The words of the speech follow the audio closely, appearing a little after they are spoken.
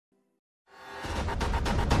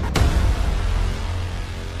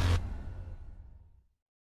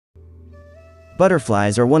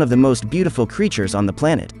Butterflies are one of the most beautiful creatures on the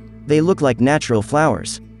planet. They look like natural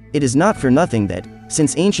flowers. It is not for nothing that,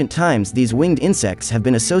 since ancient times, these winged insects have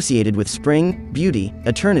been associated with spring, beauty,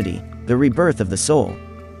 eternity, the rebirth of the soul.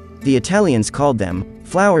 The Italians called them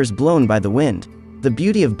flowers blown by the wind. The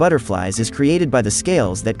beauty of butterflies is created by the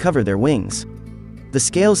scales that cover their wings. The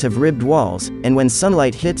scales have ribbed walls, and when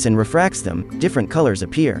sunlight hits and refracts them, different colors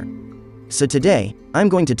appear. So today, I'm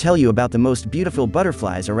going to tell you about the most beautiful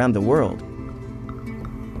butterflies around the world.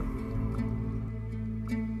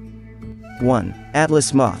 1.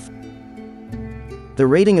 Atlas moth. The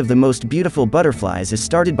rating of the most beautiful butterflies is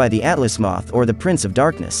started by the Atlas moth, or the Prince of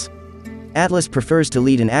Darkness. Atlas prefers to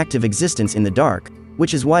lead an active existence in the dark,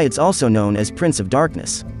 which is why it's also known as Prince of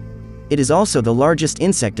Darkness. It is also the largest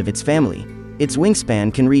insect of its family. Its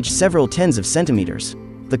wingspan can reach several tens of centimeters.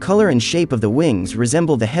 The color and shape of the wings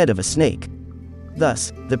resemble the head of a snake.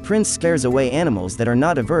 Thus, the prince scares away animals that are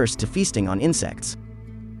not averse to feasting on insects.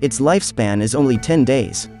 Its lifespan is only 10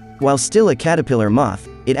 days. While still a caterpillar moth,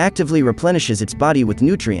 it actively replenishes its body with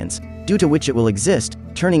nutrients, due to which it will exist,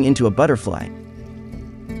 turning into a butterfly.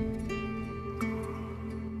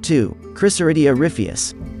 2. Chrysaridia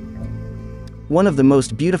ripheus. One of the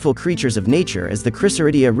most beautiful creatures of nature is the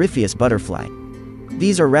Chrysaridia ripheus butterfly.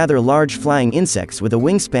 These are rather large flying insects with a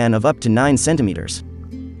wingspan of up to 9 centimeters.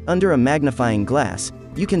 Under a magnifying glass,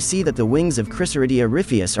 you can see that the wings of Chrysaridia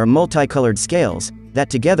ripheus are multicolored scales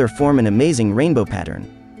that together form an amazing rainbow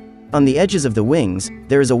pattern. On the edges of the wings,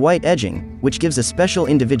 there is a white edging, which gives a special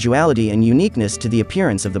individuality and uniqueness to the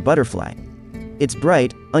appearance of the butterfly. Its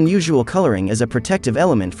bright, unusual coloring is a protective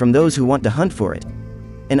element from those who want to hunt for it.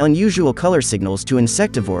 An unusual color signals to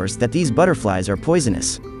insectivores that these butterflies are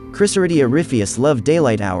poisonous. Chrysaridia ripheus love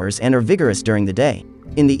daylight hours and are vigorous during the day.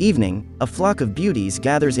 In the evening, a flock of beauties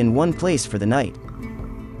gathers in one place for the night.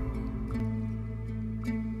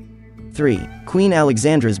 3. Queen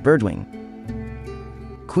Alexandra's birdwing.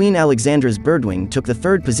 Queen Alexandra's birdwing took the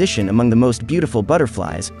 3rd position among the most beautiful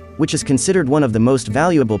butterflies, which is considered one of the most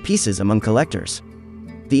valuable pieces among collectors.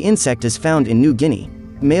 The insect is found in New Guinea.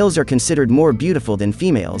 Males are considered more beautiful than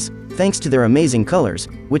females, thanks to their amazing colors,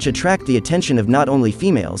 which attract the attention of not only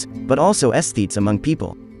females, but also aesthetes among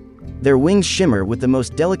people. Their wings shimmer with the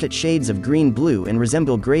most delicate shades of green-blue and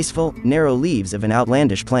resemble graceful, narrow leaves of an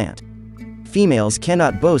outlandish plant. Females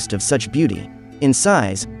cannot boast of such beauty. In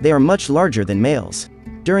size, they are much larger than males.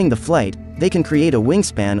 During the flight, they can create a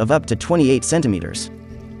wingspan of up to 28 centimeters.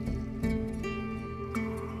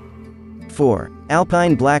 4.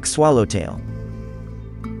 Alpine black swallowtail.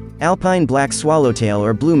 Alpine black swallowtail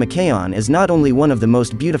or blue macaon is not only one of the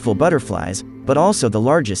most beautiful butterflies, but also the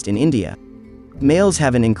largest in India. Males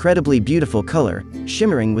have an incredibly beautiful color,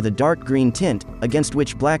 shimmering with a dark green tint, against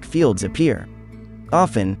which black fields appear.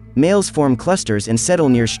 Often, males form clusters and settle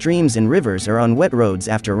near streams and rivers or on wet roads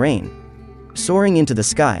after rain. Soaring into the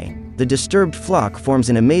sky, the disturbed flock forms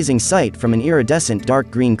an amazing sight from an iridescent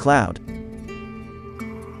dark green cloud.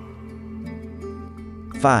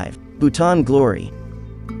 5. Bhutan glory.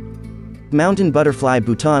 Mountain butterfly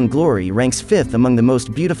Bhutan glory ranks 5th among the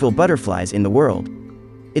most beautiful butterflies in the world.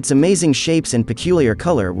 Its amazing shapes and peculiar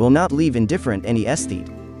color will not leave indifferent any aesthete.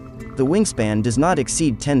 The wingspan does not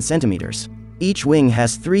exceed 10 centimeters. Each wing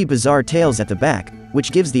has 3 bizarre tails at the back,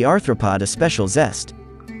 which gives the arthropod a special zest.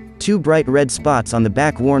 2 bright red spots on the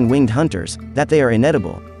back warn winged hunters that they are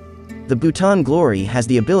inedible. The Bhutan glory has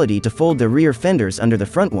the ability to fold the rear fenders under the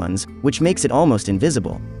front ones, which makes it almost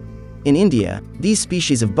invisible. In India, these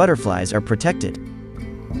species of butterflies are protected.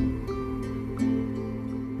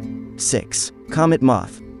 6. Comet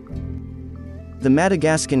moth. The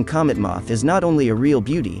Madagascan comet moth is not only a real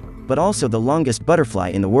beauty, but also the longest butterfly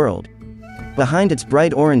in the world. Behind its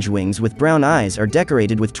bright orange wings with brown eyes are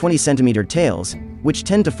decorated with 20-centimeter tails, which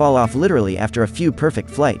tend to fall off literally after a few perfect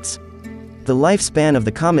flights. The lifespan of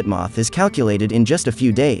the comet moth is calculated in just a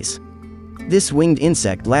few days. This winged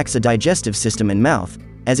insect lacks a digestive system and mouth,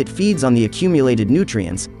 as it feeds on the accumulated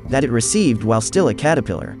nutrients that it received while still a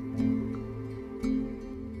caterpillar.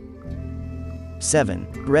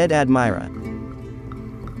 7. Red admira.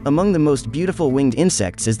 Among the most beautiful winged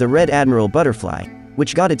insects is the red admiral butterfly,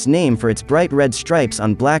 which got its name for its bright red stripes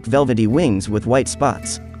on black velvety wings with white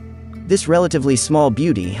spots. This relatively small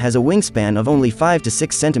beauty has a wingspan of only 5 to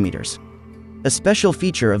 6 centimeters. A special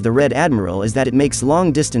feature of the red admiral is that it makes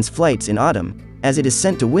long-distance flights in autumn, as it is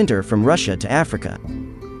sent to winter from Russia to Africa.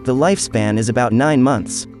 The lifespan is about 9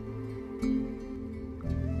 months.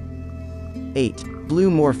 8. Blue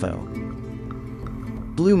morpho.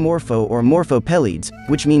 Blue morpho or morphopelides,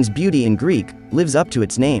 which means beauty in Greek, lives up to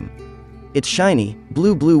its name. Its shiny,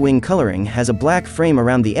 blue wing coloring has a black frame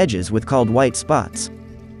around the edges with called white spots.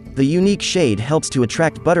 The unique shade helps to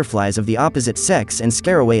attract butterflies of the opposite sex and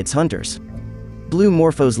scare away its hunters. Blue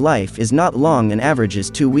morpho's life is not long and averages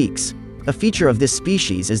 2 weeks. A feature of this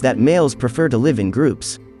species is that males prefer to live in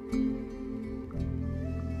groups.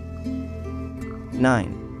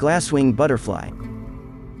 9. Glasswing butterfly.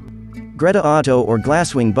 Greta Otto or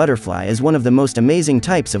glasswing butterfly is one of the most amazing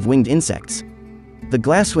types of winged insects. The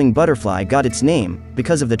glasswing butterfly got its name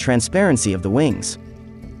because of the transparency of the wings.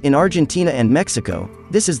 In Argentina and Mexico,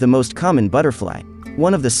 this is the most common butterfly.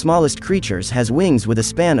 One of the smallest creatures has wings with a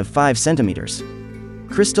span of 5 centimeters.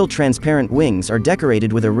 Crystal transparent wings are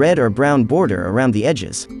decorated with a red or brown border around the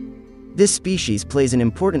edges. This species plays an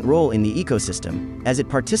important role in the ecosystem, as it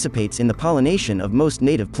participates in the pollination of most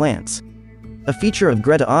native plants. A feature of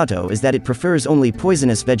Greta Otto is that it prefers only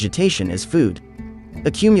poisonous vegetation as food.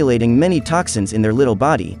 Accumulating many toxins in their little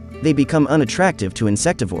body, they become unattractive to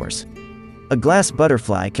insectivores. A glass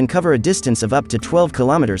butterfly can cover a distance of up to 12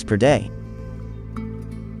 kilometers per day.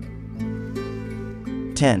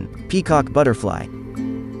 10. Peacock butterfly.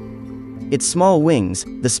 Its small wings,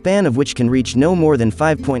 the span of which can reach no more than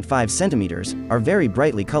 5.5 centimeters, are very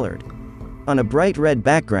brightly colored. On a bright red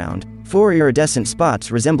background, 4 iridescent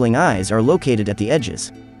spots resembling eyes are located at the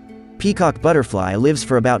edges. Peacock butterfly lives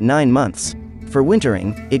for about 9 months. For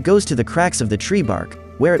wintering, it goes to the cracks of the tree bark,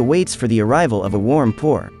 where it waits for the arrival of a warm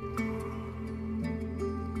pour.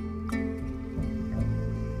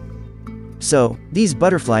 So, these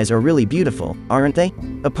butterflies are really beautiful, aren't they?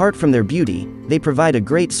 Apart from their beauty, they provide a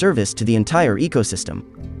great service to the entire ecosystem.